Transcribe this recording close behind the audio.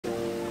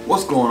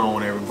What's going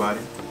on, everybody?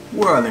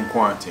 We're all in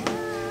quarantine.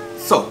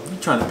 So,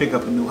 you're trying to pick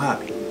up a new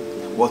hobby.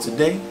 Well,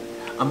 today,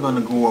 I'm going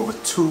to go over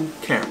two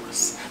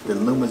cameras. The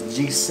Lumix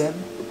G7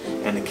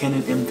 and the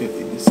Canon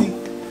M50. To see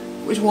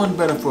which one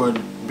better for a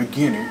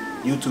beginner,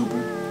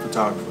 YouTuber,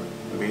 photographer,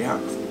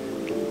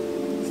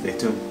 videographer. Stay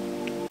tuned.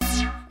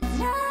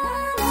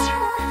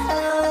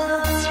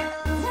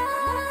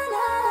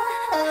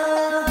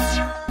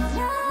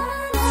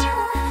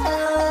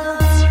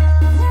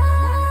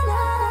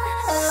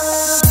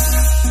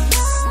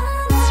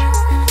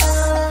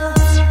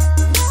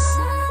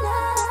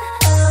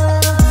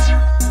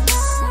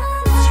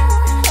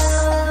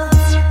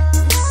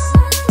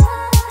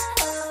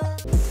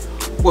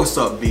 What's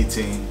up,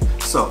 B-Team?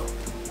 So,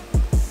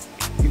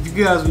 if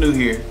you guys are new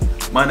here,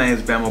 my name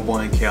is Bama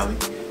Boy in Cali.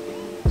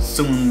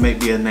 Soon may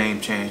be a name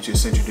change to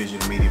Central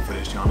Digital Media for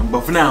this channel,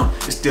 but for now,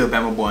 it's still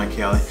Bama Boy in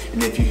Cali.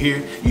 And if you're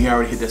here, you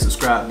already hit that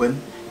subscribe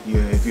button.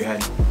 If you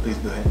hadn't, please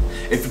go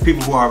ahead. If for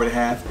people who already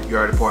have, you're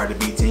already part of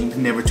the B-Team. It's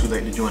never too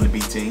late to join the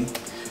B-Team.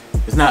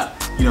 It's not,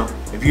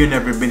 if you've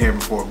never been here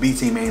before,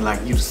 B-Team ain't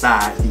like you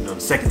decide, the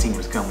second team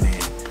is coming in.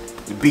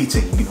 The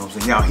B-Team, what I'm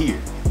saying? Y'all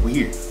here. We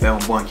here.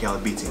 Bama Boy in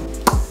Cali B-Team.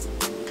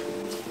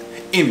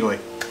 Anyway,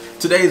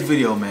 today's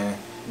video, man,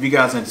 if you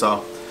guys ain't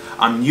saw,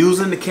 I'm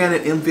using the Canon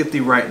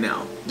M50 right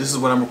now. This is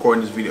what I'm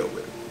recording this video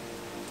with.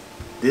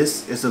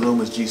 This is the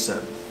Lumix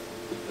G7.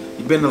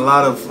 There's been a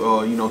lot of,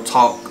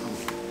 talk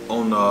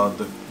on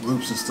the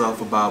groups and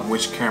stuff about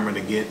which camera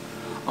to get.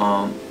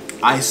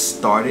 I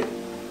started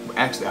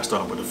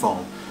with the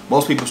phone.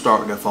 Most people start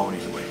with their phone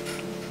anyway.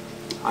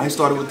 I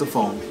started with the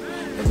phone,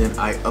 and then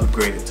I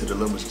upgraded to the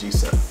Lumix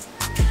G7.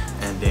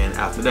 And then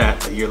after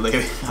that, a year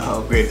later, I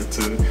upgraded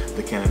to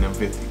the Canon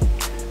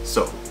M50.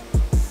 So,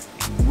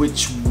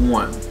 which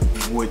one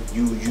would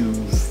you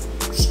use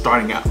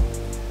starting out?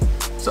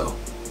 So,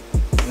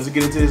 let's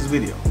get into this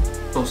video.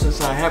 So since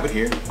I have it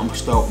here, I'm gonna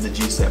start with the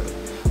G7.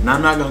 Now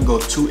I'm not gonna go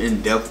too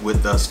in depth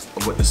with the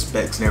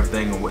specs and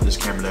everything and what this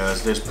camera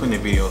does. There's plenty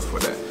of videos for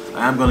that.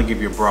 I'm gonna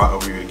give you a broad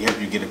overview to help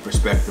you get a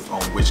perspective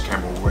on which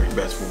camera will work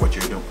best for what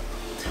you're doing.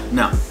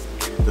 Now,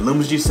 the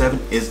Lumix G7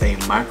 is a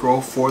micro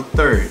four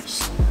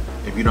thirds.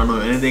 If you don't know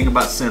anything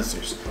about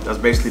sensors, that's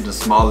basically the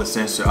smallest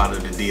sensor out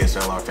of the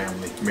DSLR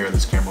family,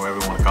 mirrorless camera,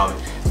 whatever you want to call it.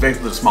 It's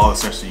basically the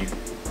smallest sensor you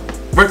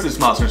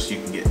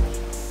can get.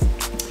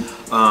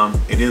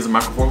 It is a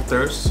micro four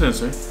thirds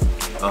sensor.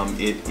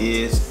 It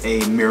is a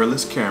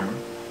mirrorless camera.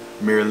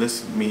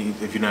 Mirrorless means,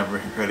 if you've never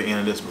heard of any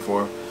of this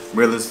before,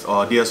 mirrorless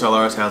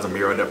DSLRs has a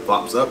mirror that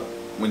flops up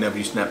whenever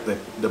you snap the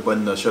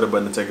button, the shutter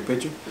button to take a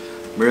picture.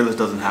 Mirrorless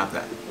doesn't have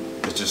that.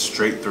 It's just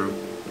straight through.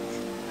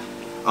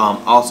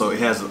 Also, it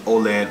has an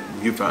OLED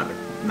viewfinder.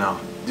 Now,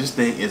 this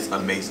thing is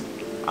amazing.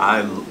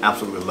 I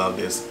absolutely love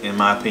this. In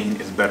my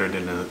opinion, it's better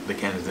than the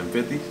Canon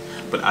M50,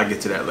 but I'll get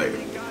to that later.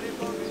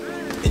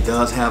 It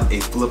does have a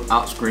flip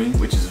out screen,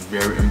 which is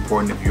very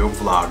important if you're a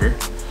vlogger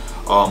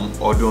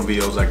or doing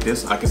videos like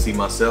this. I can see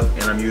myself,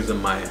 and I'm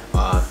using my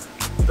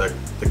the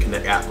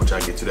Connect app, which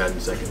I'll get to that in a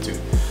second too.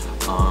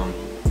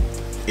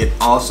 It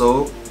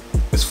also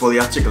is fully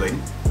articulated,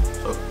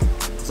 so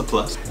it's a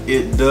plus.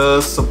 It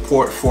does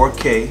support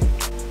 4K.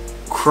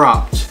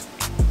 Cropped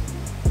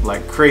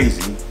like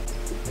crazy,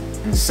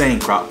 insane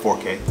crop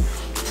 4K.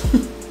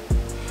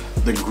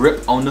 The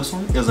grip on this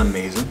one is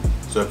amazing.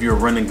 So if you're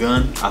running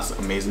gun, that's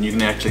amazing. You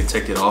can actually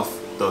take it off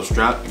the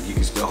strap. If you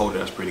can still hold it,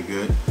 that's pretty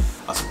good.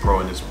 That's a pro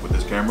in this with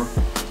this camera.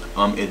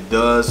 It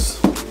does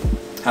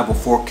have a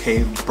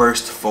 4K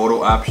burst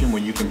photo option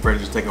where you can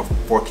just take a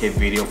 4K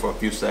video for a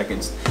few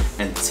seconds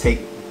and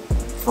take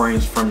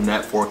frames from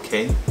that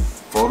 4K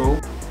photo.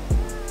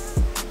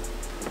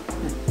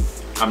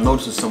 I'm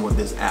noticing some with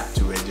this app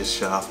too. It just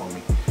shut off on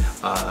me.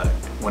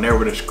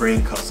 Whenever the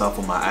screen cuts off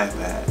on my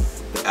iPad,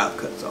 the app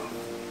cuts off.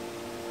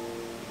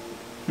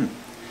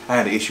 I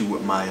had an issue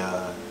with my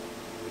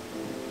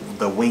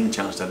the wing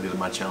challenge that I did on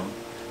my channel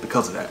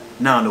because of that.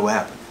 Now I know what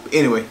happened. But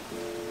anyway,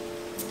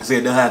 so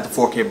it does have the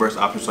 4K burst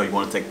option, so you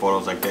want to take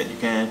photos like that, you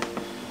can.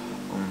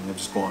 I'm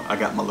just going. I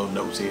got my little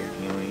notes here.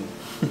 You know what I mean?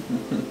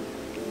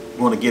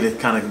 You want to get it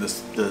kind of the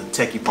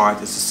techie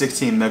part. It's a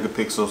 16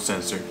 megapixel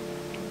sensor,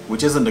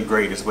 which isn't the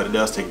greatest, but it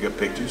does take good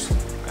pictures.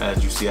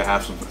 As you see, I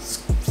have some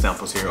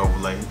samples here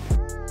overlaid.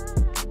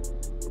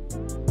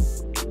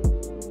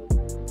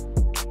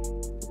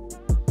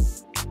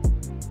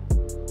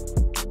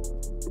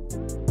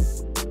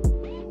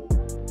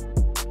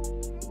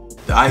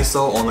 The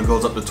ISO only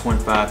goes up to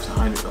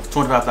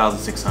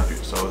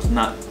 25,600, so it's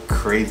not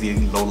crazy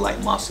low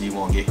light monster. You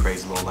won't get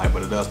crazy low light,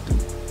 but it does do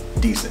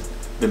decent.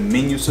 The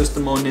menu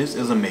system on this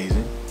is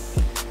amazing.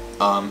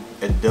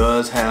 It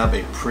does have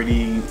a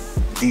pretty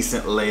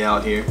decent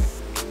layout here. I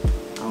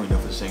don't know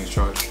if this thing's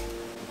charged.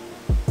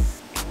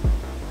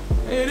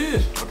 Hey, it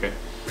is. Okay,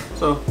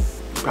 so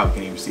you probably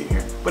can't even see it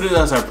here, but it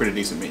does have a pretty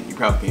decent menu. You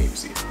probably can't even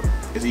see it.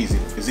 It's easy.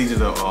 It's easy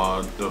to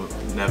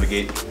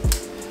navigate.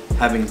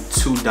 Having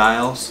two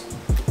dials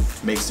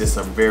makes this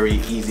a very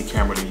easy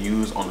camera to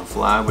use on the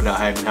fly without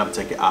having to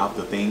take it out of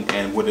the thing.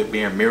 And with it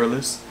being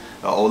mirrorless,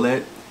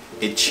 OLED,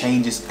 it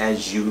changes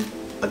as you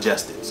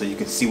adjusted, so you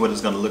can see what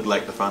it's going to look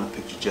like to find a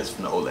picture just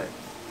from the OLED.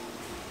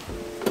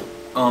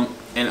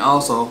 And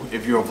also,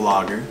 if you're a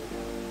vlogger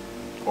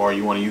or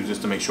you want to use this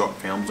to make short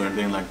films or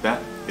anything like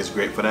that, it's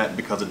great for that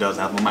because it does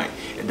have a mic.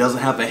 It doesn't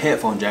have a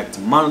headphone jack to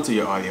monitor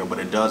your audio, but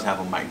it does have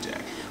a mic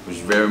jack, which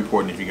is very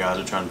important if you guys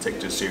are trying to take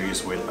this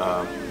serious with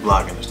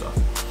vlogging and stuff.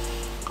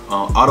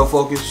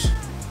 Autofocus.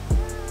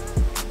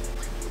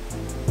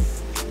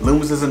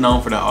 Lumix isn't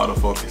known for that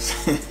autofocus,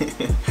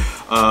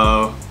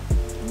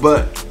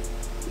 but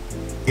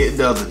it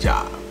does a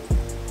job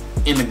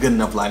in a good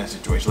enough lighting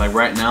situation. Like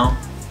right now,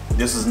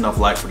 this is enough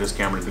light for this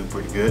camera to do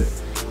pretty good.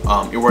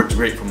 It works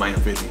great for my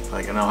M50,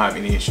 like I don't have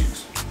any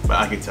issues, but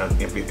I can tell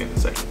the M50 in a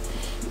second.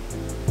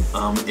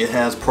 It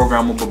has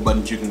programmable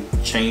buttons you can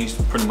change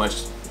pretty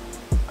much.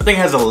 I think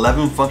it has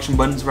 11 function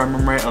buttons if I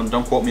remember right.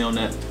 Don't quote me on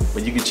that,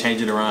 but you can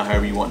change it around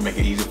however you want to make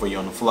it easier for you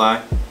on the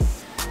fly.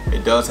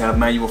 It does have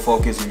manual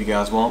focus if you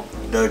guys want.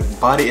 The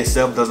body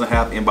itself doesn't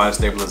have in-body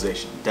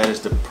stabilization. That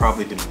is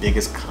probably the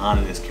biggest con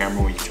of this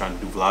camera when you're trying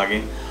to do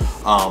vlogging.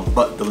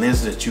 But the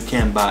lenses that you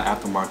can buy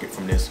aftermarket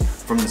from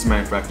this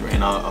manufacturer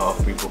and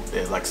other people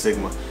like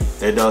Sigma,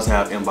 that does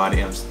have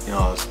in-body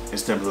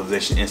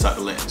stabilization inside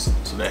the lens.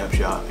 So that helps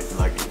you out if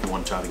you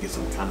want to try to get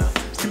some kind of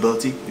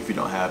stability if you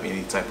don't have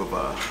any type of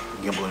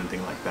gimbal or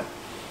anything like that.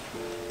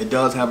 It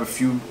does have a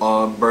few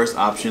burst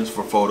options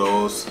for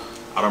photos.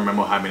 I don't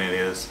remember how many it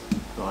is.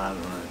 So I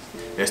don't know.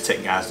 There's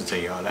tech guys to tell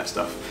you all that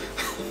stuff.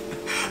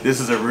 This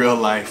is a real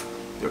life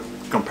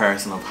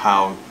comparison of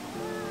how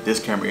this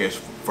camera is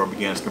for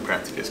beginners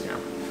compared to this camera.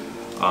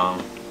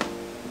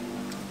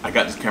 I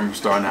got this camera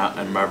starting out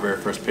in my very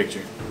first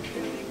picture.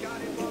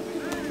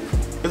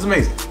 It's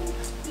amazing.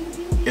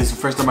 It's the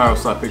first time I ever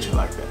saw a picture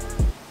like that.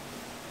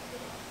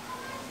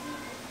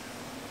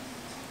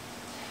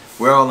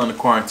 We're all in the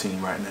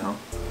quarantine right now,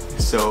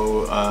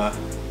 so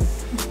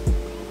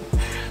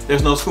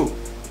there's no school.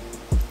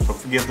 So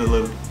forgive the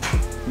little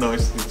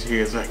noise that you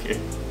hear back here.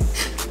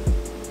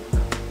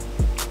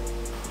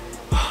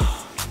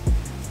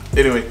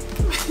 Anyway,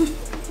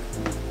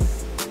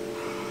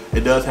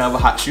 it does have a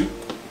hot shoe.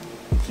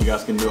 You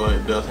guys can do it.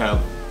 It does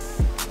have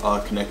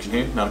a connection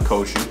here, not a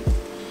cold shoe.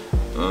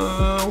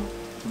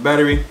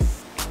 Battery,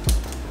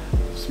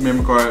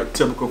 memory card,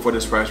 typical for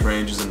this price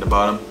range, is in the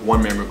bottom.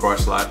 One memory card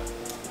slot.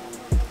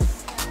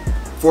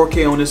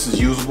 4K on this is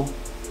usable.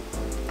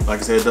 Like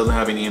I said, it doesn't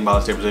have any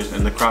in-body stabilization,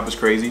 and the crop is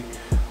crazy,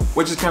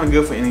 which is kind of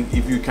good for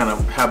if you kind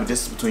of have a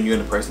distance between you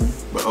and the person,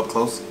 but up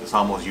close, it's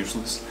almost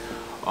useless.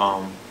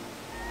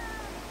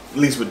 At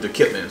least with the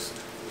kit lens.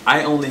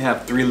 I only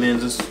have 4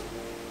 lenses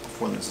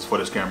for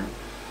this camera.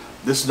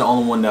 This is the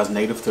only one that's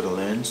native to the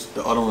lens.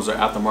 The other ones are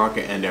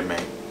aftermarket and they're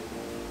made.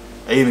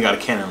 I even got a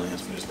Canon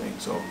lens for this thing,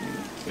 so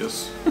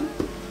it's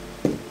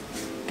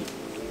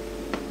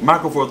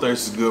Micro Four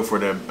Thirds is good for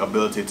the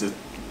ability to,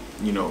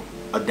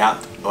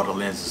 adapt other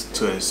lenses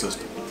to the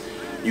system.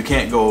 You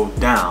can't go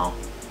down,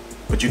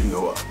 but you can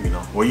go up.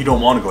 Well, you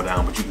don't want to go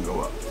down, but you can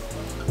go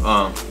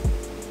up.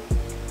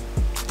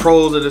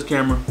 Pros of this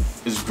camera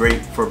is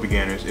great for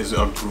beginners. It's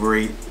a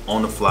great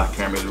on-the-fly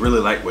camera. It's really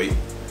lightweight. I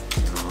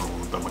don't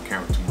want to throw my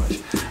camera too much,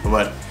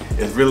 but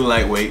it's really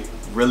lightweight,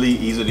 really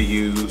easy to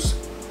use.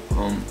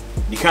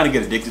 You kind of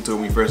get addicted to it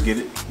when you first get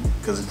it,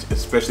 because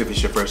especially if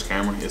it's your first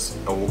camera, it's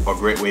a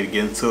great way to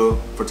get into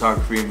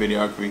photography and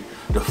videography.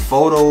 The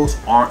photos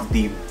aren't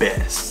the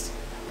best.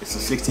 It's a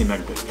 16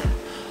 megapixel camera,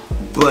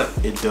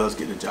 but it does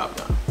get the job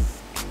done.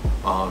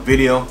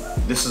 Video,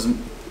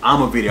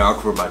 I'm a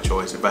videographer by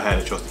choice. If I had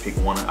a choice to pick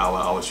one, I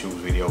would always choose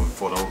video and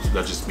photos.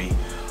 That's just me.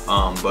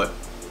 But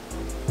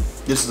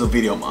this is a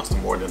video monster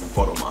more than a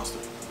photo monster.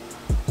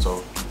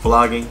 So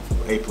vlogging,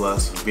 A+,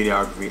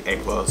 videography, A+,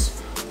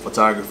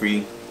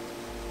 photography,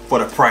 for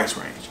the price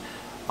range,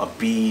 a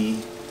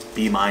B,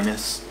 B-,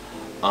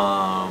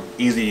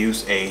 easy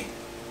use A,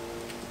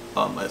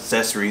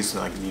 accessories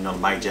like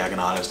mic jack and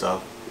all that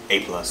stuff,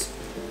 A+.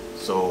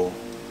 So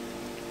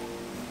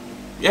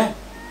yeah,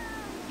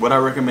 would I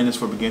recommend this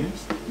for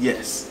beginners?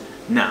 Yes.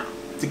 Now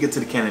to get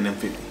to the Canon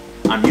M50,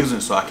 I'm using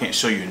it so I can't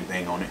show you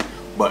anything on it,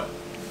 but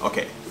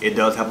okay, it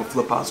does have a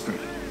flip out screen,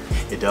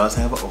 it does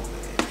have an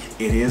OLED,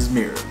 it is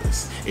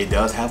mirrorless, it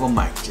does have a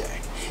mic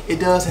jack, it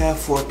does have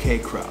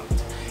 4K cropped.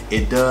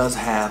 It does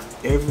have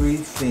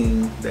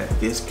everything that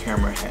this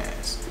camera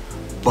has,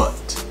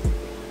 but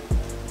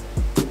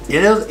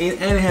it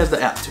has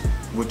the app too,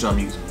 which I'm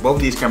using. Both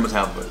of these cameras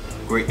have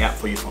a great app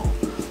for your phone,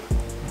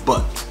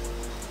 but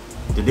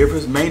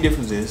the main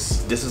difference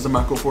is this is a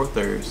Micro Four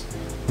Thirds,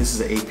 this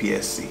is an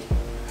APS-C.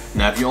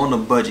 Now, if you're on a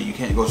budget, you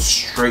can't go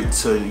straight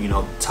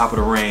to top of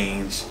the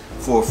range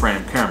full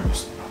frame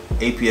cameras.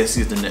 APS-C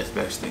is the next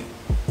best thing.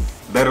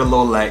 Better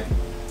low light,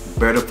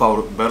 better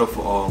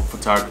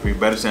photography,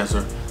 better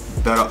sensor,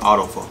 better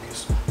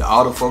autofocus. The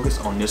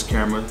autofocus on this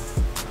camera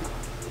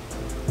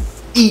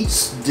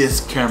eats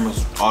this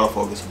camera's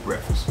autofocus for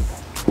breakfast.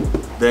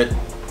 That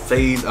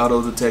phase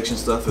auto detection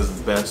stuff is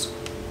the best.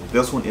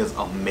 This one is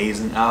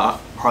amazing. I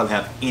hardly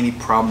have any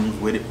problems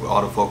with it with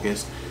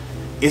autofocus.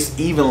 It's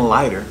even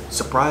lighter,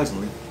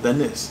 surprisingly, than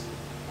this.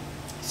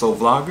 So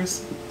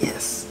vloggers,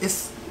 yes,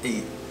 it's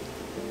a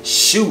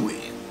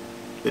shoe-in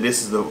that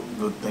this is the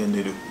thing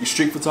to do. Your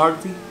street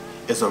photography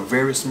is a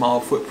very small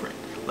footprint.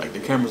 Like the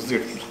camera's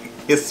literally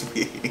like this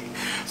big.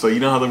 So you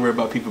don't have to worry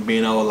about people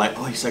being all like,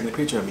 oh, he's taking a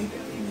picture of me.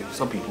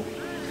 Some people,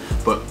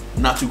 but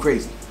not too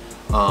crazy.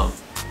 Like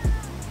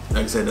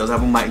I said, it does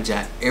have a mic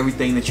jack.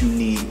 Everything that you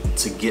need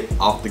to get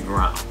off the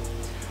ground.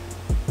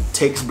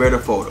 Takes better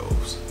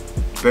photos,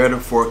 better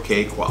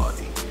 4K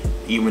quality.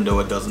 Even though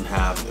it doesn't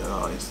have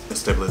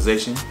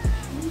stabilization,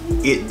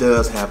 it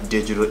does have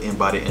digital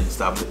in-body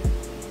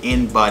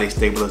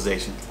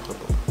stabilization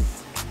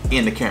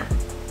in the camera.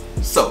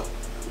 So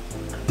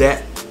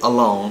that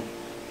alone,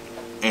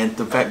 and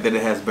the fact that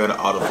it has better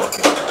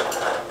autofocus.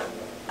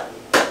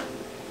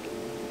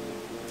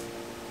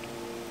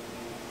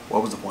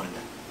 What was the point of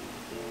that?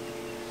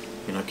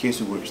 You know, kids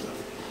do weird stuff.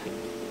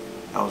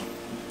 I was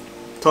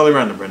totally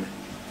random, Brendan.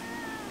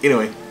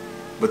 Anyway,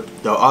 but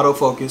the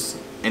autofocus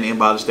and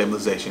in-body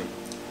stabilization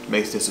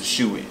makes this a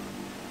shoe-in.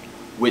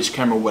 Which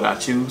camera would I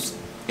choose?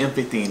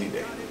 M50 any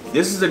day.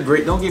 This is a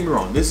great, don't get me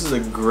wrong, this is a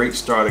great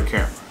starter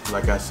camera,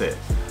 like I said.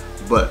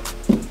 But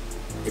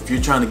if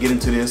you're trying to get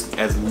into this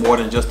as more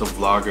than just a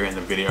vlogger and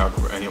a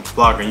videographer, and a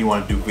vlogger, and you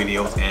want to do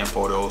videos and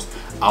photos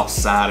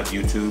outside of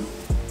YouTube,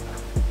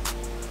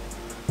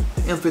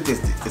 the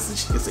M50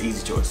 it's an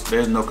easy choice.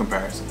 There's no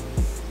comparison.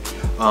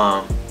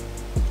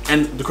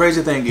 And the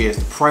crazy thing is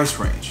the price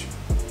range.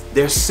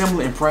 They're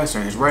similar in price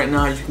range. Right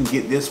now you can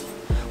get this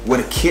with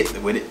a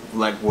kit with it,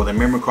 like with a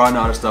memory card and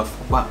all that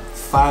stuff, about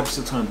 $500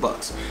 to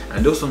 $600.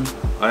 And those ones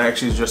are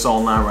actually just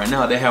online right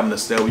now. They're having a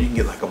sale where you can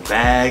get like a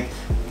bag,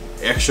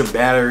 extra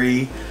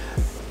battery,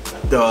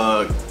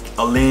 a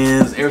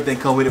lens, everything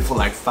come with it for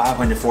like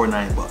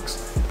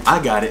 $549.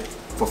 I got it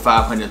for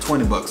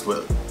 $520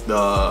 with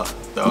the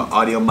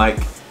audio mic,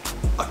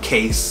 a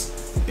case,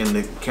 and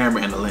the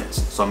camera and the lens.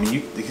 So I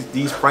mean,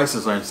 these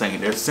prices are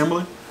insane. They're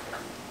similar.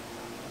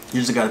 You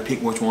just gotta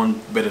pick which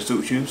one better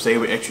suits you.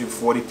 Save an extra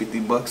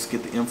 $40–50,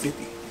 get the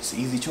M50. It's an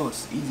easy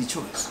choice, easy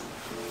choice.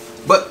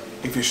 But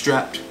if you're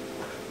strapped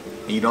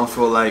and you don't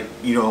feel like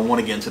you don't want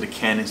to get into the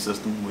Canon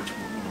system, which,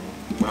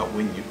 well,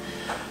 when you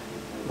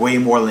way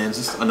more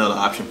lenses, another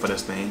option for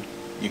this thing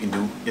you can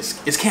do.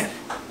 It's Canon.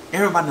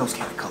 Everybody knows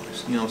Canon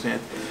colors. You know what I'm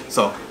saying?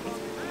 So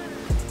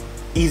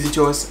easy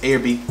choice, A or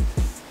B.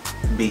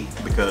 B,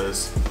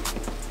 because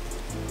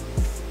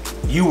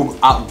you will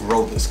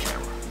outgrow this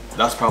camera.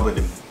 That's probably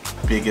the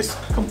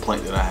biggest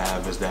complaint that I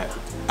have, is that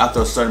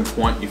after a certain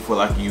point you feel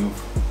like you've,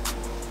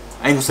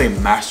 I ain't gonna say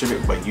mastered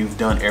it, but you've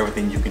done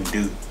everything you can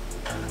do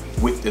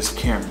with this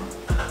camera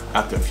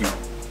after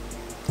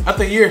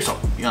a year or so,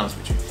 to be honest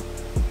with you.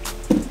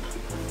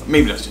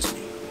 Maybe that's just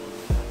me.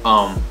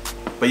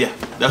 But yeah,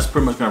 that's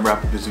pretty much gonna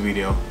wrap up this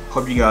video.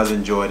 Hope you guys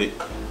enjoyed it.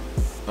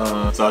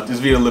 So this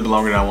video a little bit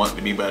longer than I want it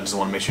to be, but I just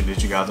want to make sure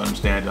that you guys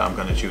understand that I'm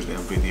going to choose the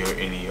M50 or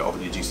any over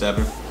the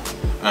G7.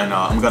 And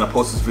I'm going to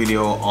post this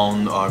video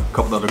on a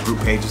couple other group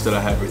pages that I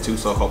have here too,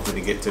 so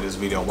hopefully they get to this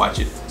video and watch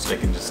it so they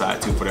can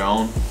decide too for their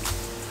own.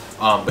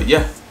 But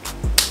yeah,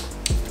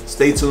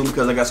 stay tuned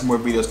because I got some more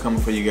videos coming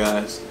for you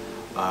guys.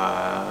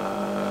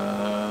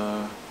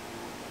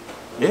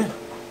 Yeah,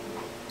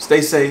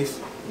 stay safe,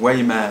 wear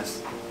your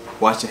mask,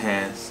 wash your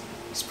hands,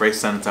 spray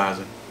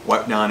sanitizer,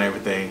 wipe down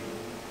everything.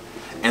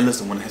 And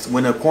listen,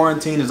 when the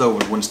quarantine is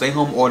over, when the stay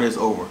home order is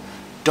over,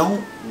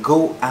 don't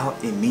go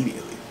out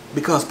immediately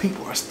because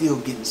people are still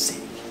getting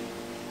sick.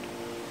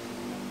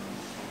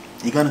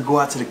 You're gonna go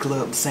out to the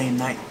club the same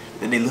night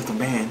that they lift a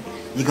ban,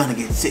 you're gonna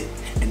get sick,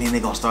 and then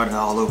they're gonna start it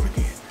all over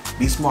again.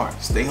 Be smart,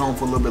 stay home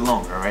for a little bit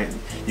longer, alright?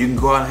 You can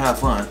go out and have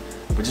fun,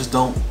 but just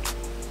don't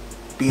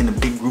be in a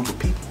big group of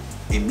people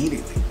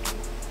immediately.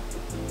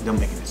 Don't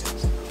make any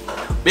sense.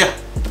 But yeah,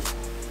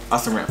 I'll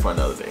some rant for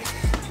another day.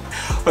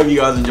 Hope you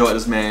guys enjoyed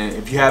this, man.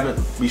 If you haven't,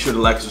 be sure to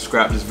like and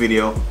subscribe to this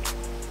video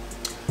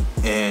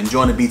and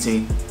join the B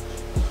team.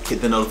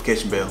 Hit the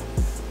notification bell,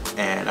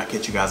 and I'll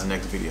catch you guys in the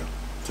next video.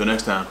 Till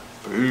next time,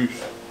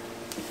 peace.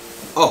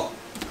 Oh,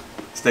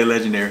 stay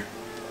legendary.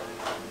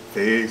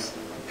 Peace.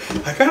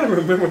 I gotta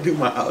remember to do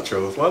my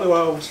outros. Why do I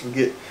always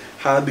forget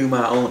how to do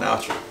my own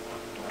outro?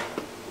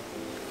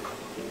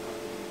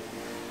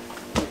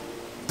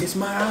 It's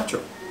my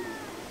outro.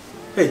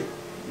 Hey,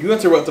 you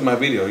interrupted my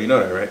video, you know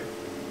that, right?